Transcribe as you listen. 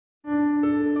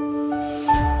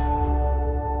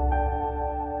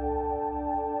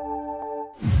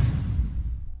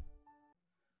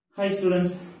Hi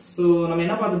students. So நம்ம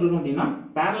என்ன பார்த்துட்டு இருக்கோம் அப்படினா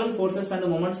parallel forces and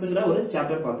momentsங்கற ஒரு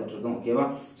சாப்டர் பார்த்துட்டு இருக்கோம். ஓகேவா?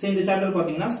 சோ இந்த சாப்டர்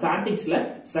பாத்தீங்கன்னா ஸ்டாட்டிக்ஸ்ல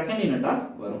செகண்ட் யூனிட்டா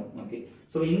வரும். ஓகே.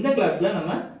 சோ இந்த கிளாஸ்ல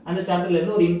நம்ம அந்த சாப்டர்ல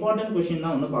இருந்து ஒரு இம்பார்ட்டன்ட் क्वेश्चन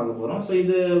தான் ஒன்னு பார்க்க போறோம். சோ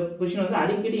இது क्वेश्चन வந்து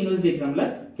அடிக்கடி யுனிவர்சிட்டி எக்ஸாம்ல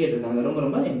கேட்டிருக்காங்க.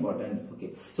 ரொம்ப இம்பார்ட்டன்ட். ஓகே.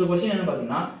 சோ क्वेश्चन என்ன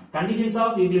பாத்தீங்கன்னா conditions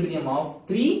of equilibrium of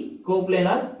 3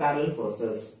 coplanar parallel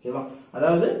forces. ஓகேவா?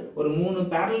 அதாவது ஒரு மூணு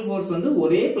parallel force வந்து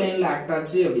ஒரே பிளேன்ல ஆக்ட்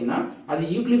ஆச்சு அப்படினா அது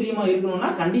ஈக்விலிபிரியமா இருக்கணும்னா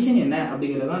கண்டிஷன் என்ன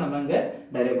அப்படிங்கறத நம்ம இங்க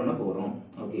டெரைவ் பண்ண போறோம்.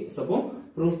 ஓகே. So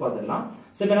proof பாத்துடலாம்.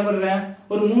 சோ என்ன பண்றேன்?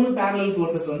 ஒரு மூணு parallel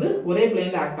forces வந்து ஒரே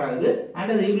பிளேன்ல ஆக்ட் ஆகுது and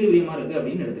அது ஈக்விலிபிரியமா இருக்கு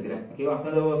அப்படினு எடுத்துக்கிறேன். ஓகேவா? சோ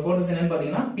அந்த forces என்னன்னு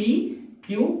பாத்தீங்கன்னா P, Q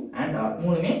and R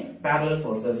மூணுமே parallel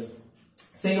forces.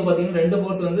 சோ இங்க பாத்தீங்கன்னா ரெண்டு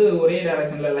ஃபோர்ஸ் வந்து ஒரே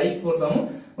டைரக்ஷன்ல லைக் ஃபோர்ஸாவும்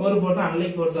ஒரு ஃபோர்ஸ்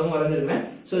அன்லைக் ஃபோர்ஸாவும் வரைஞ்சிருக்கேன்.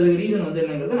 சோ இதுக்கு ரீசன் வந்து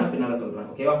என்னங்கறத நான் பின்னால சொல்றேன்.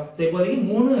 ஓகேவா? சோ இப்போதைக்கு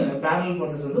மூணு parallel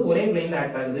forces வந்து ஒரே பிளேன்ல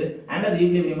ஆக்ட் ஆகுது and அது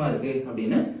ஈக்விலிபிரியமா இருக்கு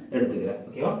அப்படினு எடுத்துக்கிறேன்.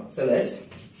 ஓகேவா? So let's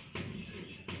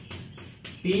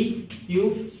P, Q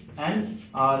and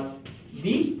R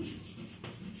be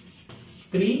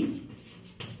 3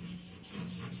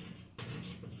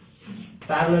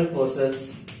 parallel forces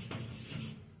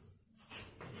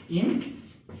in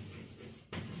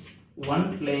one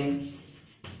plane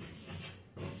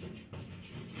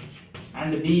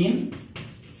and be in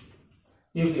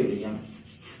equilibrium.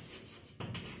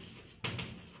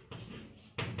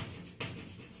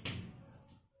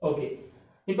 Okay.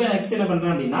 இப்போ நெக்ஸ்ட் என்ன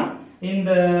பண்றேன் அப்படினா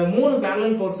இந்த மூணு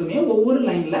parallel forceமே ஒவ்வொரு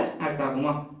லைன்ல ஆக்ட்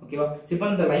ஆகுமா? ஓகேவா? இப்போ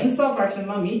இந்த லைன்ஸ் ஆஃப்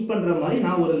ஆக்ஷன்லாம் மீட் பண்ற மாதிரி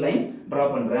நான் ஒரு லைன் டிரா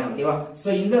பண்றேன். ஓகேவா? சோ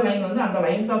இந்த லைன் வந்து அந்த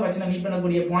லைன்ஸ் ஆஃப் ஆக்ஷனை மீட்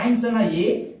பண்ணக்கூடிய பாயிண்ட்ஸ் நான் A,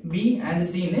 B and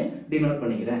C ன்னு டினோட்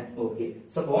பண்ணிக்கிறேன். Okay.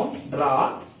 So draw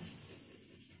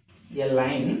a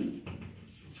line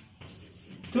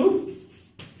to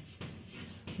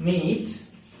meet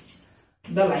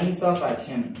the lines of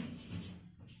action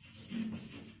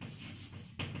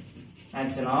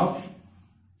of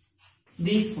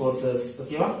these forces.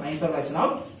 Okay, lines of action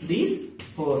of these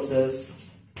forces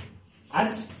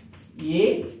at A,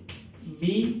 B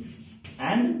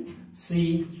and C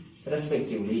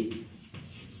respectively.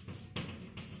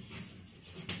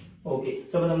 Okay,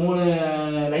 so இந்த மூணு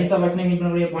lines of action meet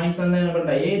பண்ணக்கூடிய points வந்து என்ன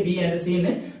பண்றேன்? A, B and C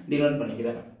ன்னு denote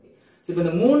பண்ணிக்கிறேன். So இப்போ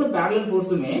இந்த மூணு parallel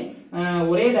forceமே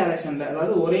ஒரே டைரக்ஷன்ல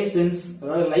அதாவது ஒரே சென்ஸ்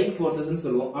அதாவது லைக் ஃபோர்सेस ன்னு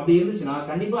சொல்லுவோம். அப்படி இருந்துச்சுனா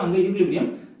கண்டிப்பா அங்க ஈக்விலிபிரியம்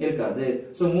இருக்காது.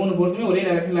 சோ மூணு ஃபோர்ஸுமே ஒரே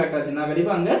டைரக்ஷன்ல ஆக்ட் ஆச்சுனா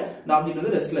கண்டிப்பா அங்க the object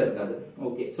வந்து ரெஸ்ட்ல இருக்காது.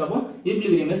 ஓகே. சோ அப்போ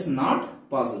equilibrium is not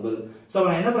possible. So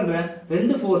நான் என்ன பண்றேன்?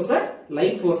 ரெண்டு ஃபோர்ஸை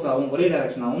லைக் ஃபோர்ஸ் ஆகும் ஒரே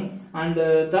டைரக்ஷன் ஆகும் and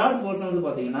third force வந்து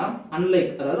பாத்தீங்கன்னா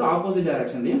unlike அதாவது ஆப்போசிட்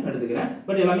டைரக்ஷன்லயும் எடுத்துக்கிறேன்.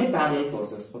 பட் எல்லாமே parallel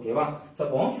forces. ஓகேவா? சோ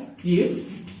அப்போ if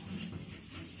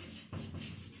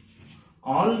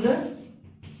all the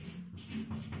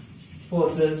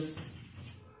forces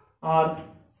are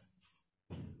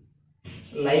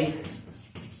like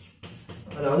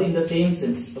அதாவது in the same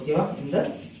sense. ஓகேவா? in the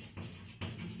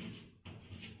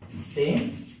same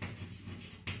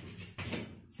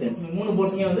sense மூணு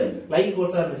ஃபோர்ஸ்மே வந்து லைக்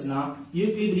ஃபோர்ஸா இருந்துச்சுனா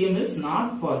equilibrium is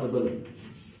not possible.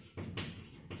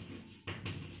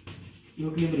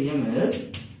 Equilibrium is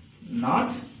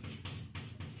not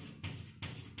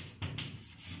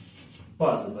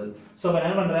possible. So நான்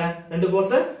என்ன பண்றேன்? ரெண்டு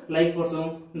ஃபோர்ஸ் லைக்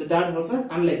ஃபோர்ஸும் இந்த தேர்ட் ஃபோர்ஸ்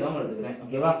அன்லைக்காவும் எடுத்துக்கிறேன்.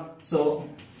 ஓகேவா? So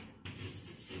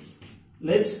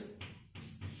let's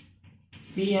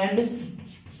P and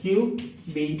Q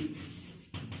be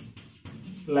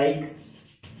like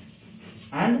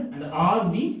and R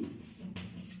be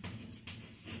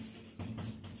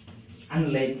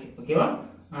unlike. ஓகேவா?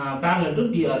 parallel to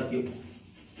PRQ.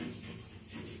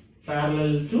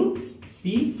 parallel to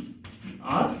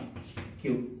PRQ.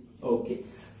 Okay.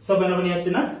 So என்ன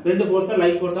பண்ணியாச்சுன்னா ரெண்டு ஃபோர்ஸா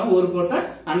லைக் ஃபோர்ஸாவும் ஒரு ஃபோர்ஸா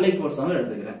அன்லைக் ஃபோர்ஸாவும்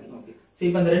எடுத்துக்கிறேன். ஓகே. சோ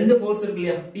இப்போ இந்த ரெண்டு ஃபோர்ஸ் இருக்கு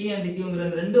இல்லையா? P and Qங்கற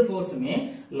இந்த ரெண்டு ஃபோர்ஸுமே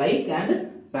லைக் அண்ட்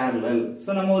parallel. சோ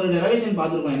நம்ம ஒரு டெரிவேஷன்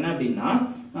பார்த்திருக்கோம். என்ன அப்படினா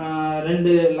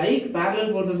ரெண்டு லைக் parallel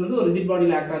forces வந்து ஒரு ரிஜிட்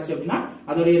பாடியில ஆக்ட் ஆச்சு அப்படினா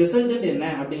அதோட ரிசல்டன்ட் என்ன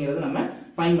அப்படிங்கறத நம்ம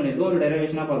ஃபைண்ட் பண்ணிருக்கோம். ஒரு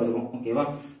டெரிவேஷனா பார்த்திருக்கோம். ஓகேவா?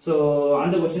 சோ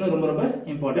அந்த क्वेश्चन ரொம்ப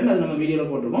இம்பார்ட்டன்ட். அது நம்ம வீடியோல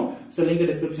போட்டுருக்கோம். சோ லிங்க்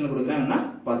டிஸ்கிரிப்ஷன்ல கொடுக்கிறேன்னா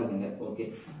பாத்துக்கோங்க. ஓகே.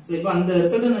 சோ இப்போ அந்த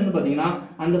ரிசல்டன்ட் என்ன பாத்தீங்கன்னா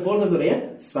அந்த forces உடைய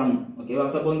சம். ஓகேவா?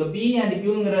 சோ அப்போ இந்த P and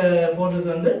Qங்கற forces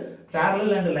வந்து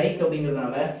parallel and like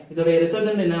அப்படிங்கறதால இதோட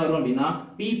ரிசல்டன்ட் என்ன வரும் அப்படினா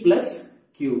P plus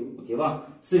Q. ஓகேவா?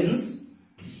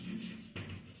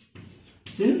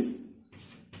 Since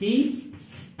P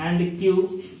and Q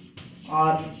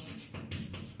are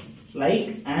like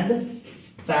and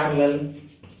parallel,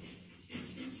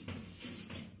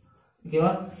 okay,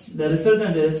 the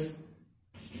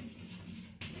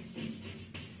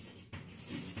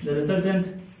resultant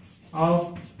of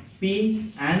P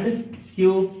and Q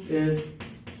is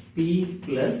P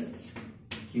plus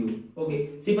Q. Okay.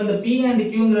 So இப்போ இந்த P and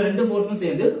Qங்கற ரெண்டு ஃபோர்ஸும்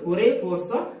சேர்ந்து ஒரே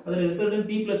ஃபோர்ஸா அதோட ரிசல்டன்ட்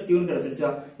P plus Q ன்னு கிடைச்சிருச்சா?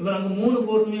 இப்போ நமக்கு மூணு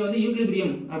ஃபோர்ஸுமே வந்து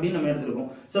ஈக்விலிபிரியம் அப்படி நம்ம எடுத்துறோம்.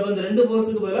 சோ அப்ப இந்த ரெண்டு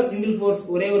ஃபோர்ஸ்க்கு பதிலா சிங்கிள் ஃபோர்ஸ்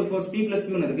ஒரே ஒரு ஃபோர்ஸ் P plus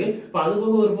Q ன்னு இருக்கு. அப்ப அது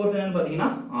போக ஒரு ஃபோர்ஸ் என்னன்னு பாத்தீங்கன்னா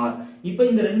R. இப்போ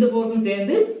இந்த ரெண்டு ஃபோர்ஸும்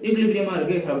சேர்ந்து ஈக்விலிபிரியமா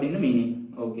இருக்கு அப்படினு மீனிங்.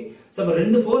 ஓகே. சோ அப்ப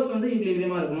ரெண்டு ஃபோர்ஸ் வந்து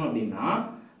ஈக்விலிபிரியமா இருக்கணும் அப்படினா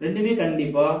ரெண்டுமே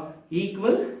கண்டிப்பா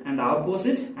equal and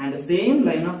opposite and same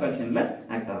line of actionல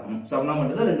act ஆகும். சோ அப்ப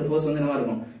மட்டும் தான் ரெண்டு ஃபோர்ஸ் வந்து என்னவா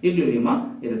இருக்கும் ஈக்விலிபிரியமா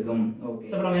இருக்கும். ஓகே.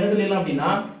 சோ நம்ம என்ன சொல்லலாம் அப்படினா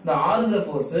இந்த R ங்கற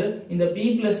ஃபோர்ஸ் இந்த P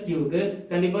plus Q க்கு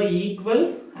கண்டிப்பா equal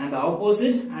and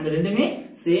opposite and ரெண்டுமே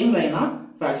same line of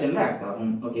actionல ஆக்ட்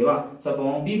ஆகும். ஓகேவா? சோ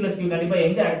அப்ப P plus Q கண்டிப்பா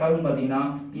எங்க ஆக்ட் ஆகும் பாத்தீங்கன்னா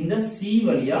இந்த C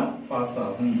வழியா பாஸ்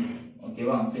ஆகும்.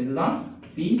 ஓகேவா? சோ இதுதான்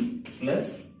P plus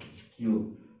Q.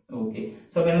 Okay.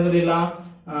 So அப்ப என்ன சொல்லலாம்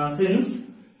since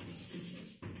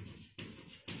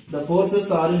the forces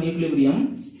are in equilibrium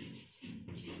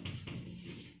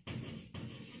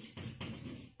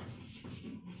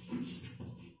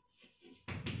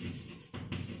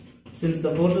since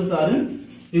the forces are in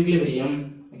equilibrium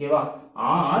okay va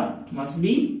R must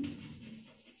be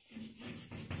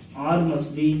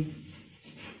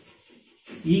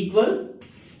equal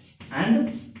and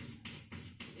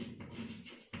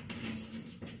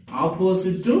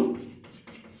opposite to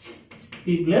P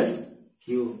plus Q.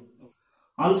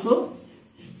 Also,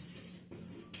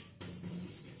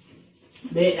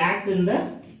 they act in the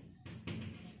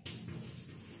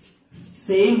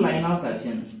same line of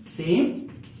action. Same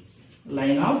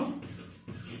line of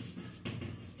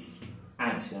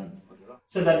action.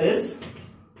 So that is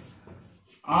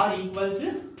R equal to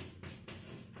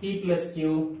P plus Q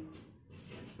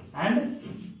and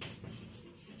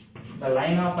the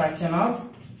line of action of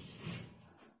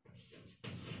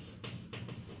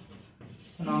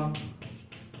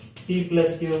P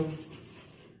plus Q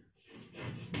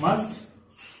must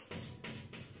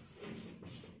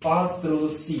pass through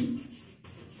C.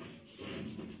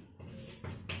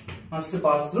 Must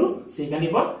pass through C.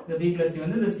 கண்டிப்பா இந்த P plus Q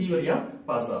வந்து இந்த C வழியா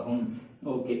pass ஆகும்.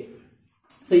 Okay.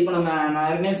 So இப்போ நான்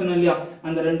ஏற்கனவே சொன்னேன் இல்லையா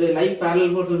அந்த ரெண்டு லைக் parallel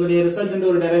forces உடைய ரிசல்டன்ட்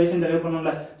ஒரு டெரிவேஷன் டெரைவ்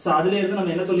பண்ணோம்ல. சோ அதுல இருந்து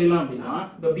நம்ம என்ன சொல்லிடலாம் அப்படினா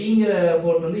இப்ப Bங்கற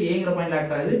ஃபோர்ஸ் வந்து Aங்கற பாயிண்ட்ல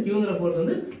ஆக்ட் ஆகுது, Qங்கற ஃபோர்ஸ்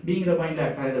வந்து Bங்கற பாயிண்ட்ல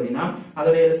ஆக்ட் ஆகுது அப்படினா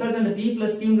அதோட ரிசல்டன்ட் P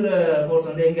plus Qங்கற ஃபோர்ஸ்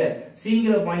வந்து எங்க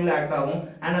Cங்கற பாயிண்ட்ல ஆக்ட் ஆகும்.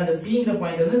 and அந்த Cங்கற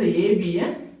பாயிண்ட் வந்து இந்த AB ய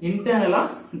இன்டர்னலா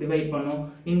டிவைட் பண்ணும்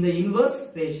இந்த இன்வெர்ஸ்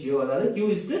ரேஷியோ அதாவது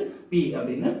Q/P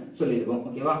அப்படினு சொல்லிருக்கோம்.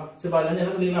 ஓகேவா? சோ இப்போ அதுல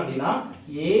என்ன சொல்லிடலாம் அப்படினா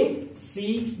AC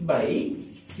by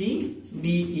CB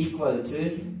equal to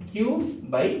Q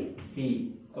by P.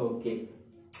 Okay.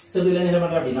 So இதுல என்ன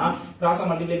பண்றேன் அப்படினா கிராஸா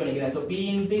மல்டிப்ளை பண்ணிக்கிறேன். So P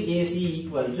into AC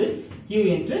equal to Q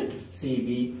into CB.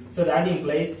 So that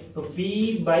implies so P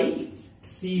by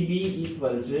CB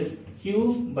equal to Q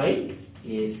by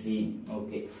AC.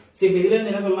 Okay. So இப்போ இதுல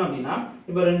என்ன சொல்லலாம் அப்படினா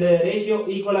இப்போ ரெண்டு ரேஷியோ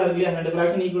ஈக்குவலா இருக்கு இல்லையா ரெண்டு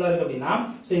ஃபிராக்ஷன் ஈக்குவலா இருக்கு அப்படினா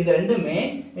சோ இந்த ரெண்டுமே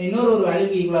இன்னொரு ஒரு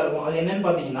வேல்யூக்கு ஈக்குவலா இருக்கும். அது என்னன்னு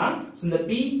பாத்தீங்கன்னா இந்த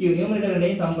PQ நியூமரேட்டர்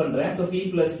ரெண்டையும் சம் பண்றேன். So P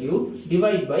plus Q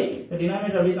divide by the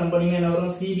denominator அப்படியே சம் பண்ணீங்கன்னா என்ன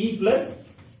வரும் CB plus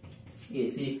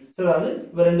AC. சோ அதாவது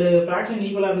இப்போ ரெண்டு ஃபிராக்ஷன்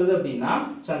ஈக்குவலா இருந்தது அப்படினா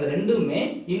சோ அந்த ரெண்டுமே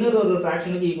இன்னொரு ஒரு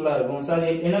ஃபிராக்ஷனுக்கு ஈக்குவலா இருக்கும். சோ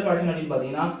அது என்ன ஃபிராக்ஷன் அப்படி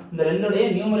பாத்தீங்கன்னா இந்த ரெண்டோட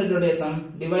நியூமரேட்டரோட சம்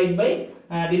டிவைட் பை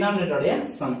டினாமினேட்டரோட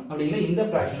சம் அப்படிங்கிற இந்த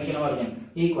ஃபிராக்ஷனுக்கு என்னவா இருக்கும்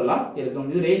ஈக்குவலா இருக்கும்.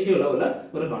 இது ரேஷியோ லெவல்ல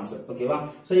ஒரு கான்செப்ட். ஓகேவா?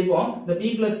 சோ இப்போ இந்த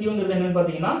P plus Qங்கிறது என்னன்னு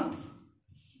பாத்தீங்கன்னா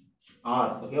R.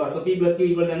 ஓகேவா? So P plus Q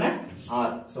equal to என்ன R.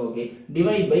 So okay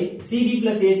divide by CB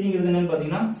plus AC என்னன்னு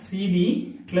பாத்தீங்கன்னா CB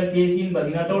plus AC ன்னு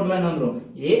பாத்தீங்கன்னா டோட்டலா என்ன வந்துரும்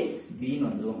AB ன்னு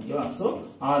வந்துரும். ஓகேவா? So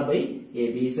R by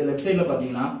AB. So left சைடுல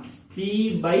பாத்தீங்கன்னா P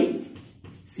by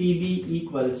CB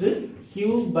equal to Q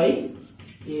by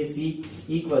AC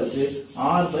equal to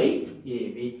R by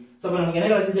AB. So அப்ப நமக்கு என்ன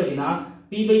கிடைச்சிச்சு அப்படினா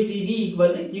P by CB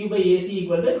equal to Q by AC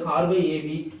equal to R by AB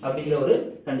அப்படிங்கிற ஒரு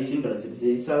condition கிடைச்சிருச்சு.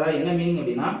 சோ அத என்ன மீனிங்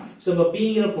அப்படினா சோ இப்ப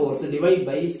Pங்கற ஃபோர்ஸ் டிவைட்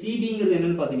பை CBங்கிறது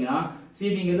என்னன்னு பாத்தீங்கன்னா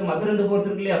CBங்கிறது மற்ற ரெண்டு ஃபோர்ஸ்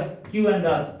இருக்கு இல்லையா Q and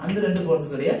R அந்த ரெண்டு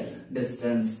ஃபோர்ஸஸ் உடைய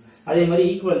டிஸ்டன்ஸ். அதே மாதிரி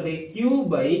ஈக்குவல் டு Q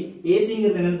by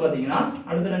ACங்கிறது என்னன்னு பாத்தீங்கன்னா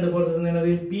அடுத்த ரெண்டு ஃபோர்ஸஸ்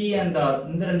என்னது P and R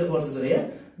இந்த ரெண்டு ஃபோர்ஸஸ் உடைய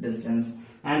டிஸ்டன்ஸ்.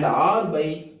 and R by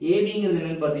ABங்கிறது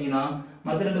என்னன்னு பாத்தீங்கன்னா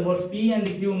மற்ற ரெண்டு ஃபோர்ஸ் P and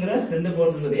Qங்கற ரெண்டு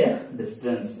ஃபோர்ஸஸ் உடைய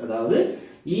டிஸ்டன்ஸ். அதாவது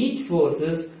each force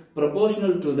is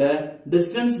proportional to the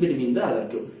distance between the other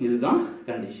two. இதுதான்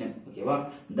கண்டிஷன். ஓகேவா?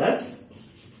 thus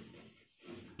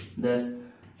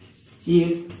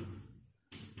if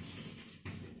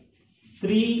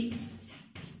three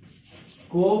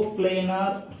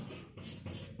coplanar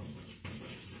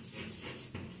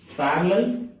parallel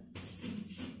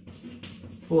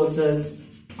forces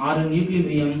are in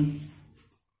equilibrium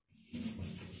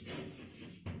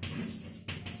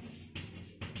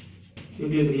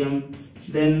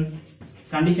then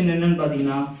condition என்னன்னு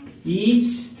பாத்தீங்கன்னா each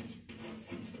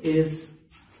is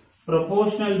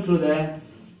proportional to the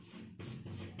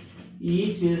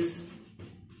each is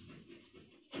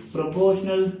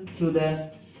proportional to the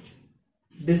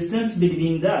distance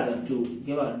between the other two.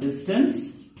 Okay, distance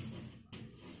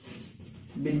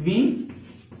between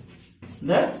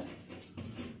the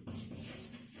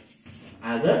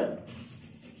other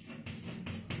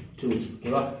two.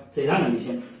 ஓகேவா? So இதான்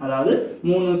condition. அதாவது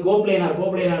மூணு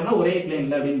கோப்ளேனார்னா ஒரே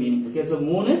பிளேன்ல அப்படினு meaning. Okay, so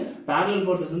மூணு parallel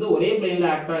forces வந்து ஒரே பிளேன்ல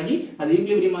ஆக்ட் ஆகி அது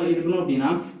ஈக்குலிபிரியம் இருக்கணும் அப்படினா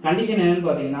கண்டிஷன் என்னன்னு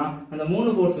பாத்தீங்கன்னா அந்த மூணு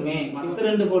ஃபோர்ஸுமே மத்த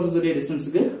ரெண்டு ஃபோர்ஸஸ் உடைய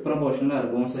டிஸ்டன்ஸ்க்கு ப்ரொபோர்ஷனலா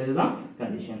இருக்கும். சோ இதுதான்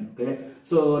கண்டிஷன். ஓகே,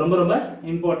 சோ ரொம்ப ரொம்ப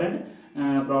இம்பார்ட்டன்ட்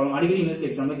ப்ராப்ளம். அடிக்கடி யூனிவர்சிட்டி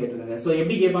எக்ஸாம்ல கேட்டிருக்காங்க. சோ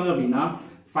எப்படி கேட்பாங்க அப்படினா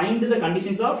find the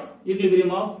conditions of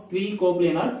equilibrium of three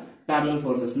coplanar parallel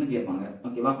forces னு கேட்பாங்க.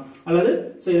 ஓகேவா? அல்லது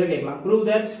சோ இத கேட்கலாம். prove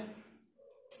that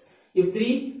if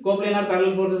three coplanar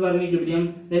parallel forces are in equilibrium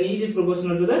then each is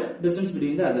proportional to the distance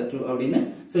between the other two அப்படினு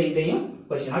so இதையும்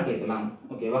question கேட்கலாம்.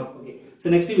 ஓகேவா? ஓகே, சோ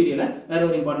நெக்ஸ்ட் வீடியோல வேற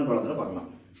ஒரு இம்பார்ட்டன்ட் ப்ராப்ளத்தை பார்க்கலாம்.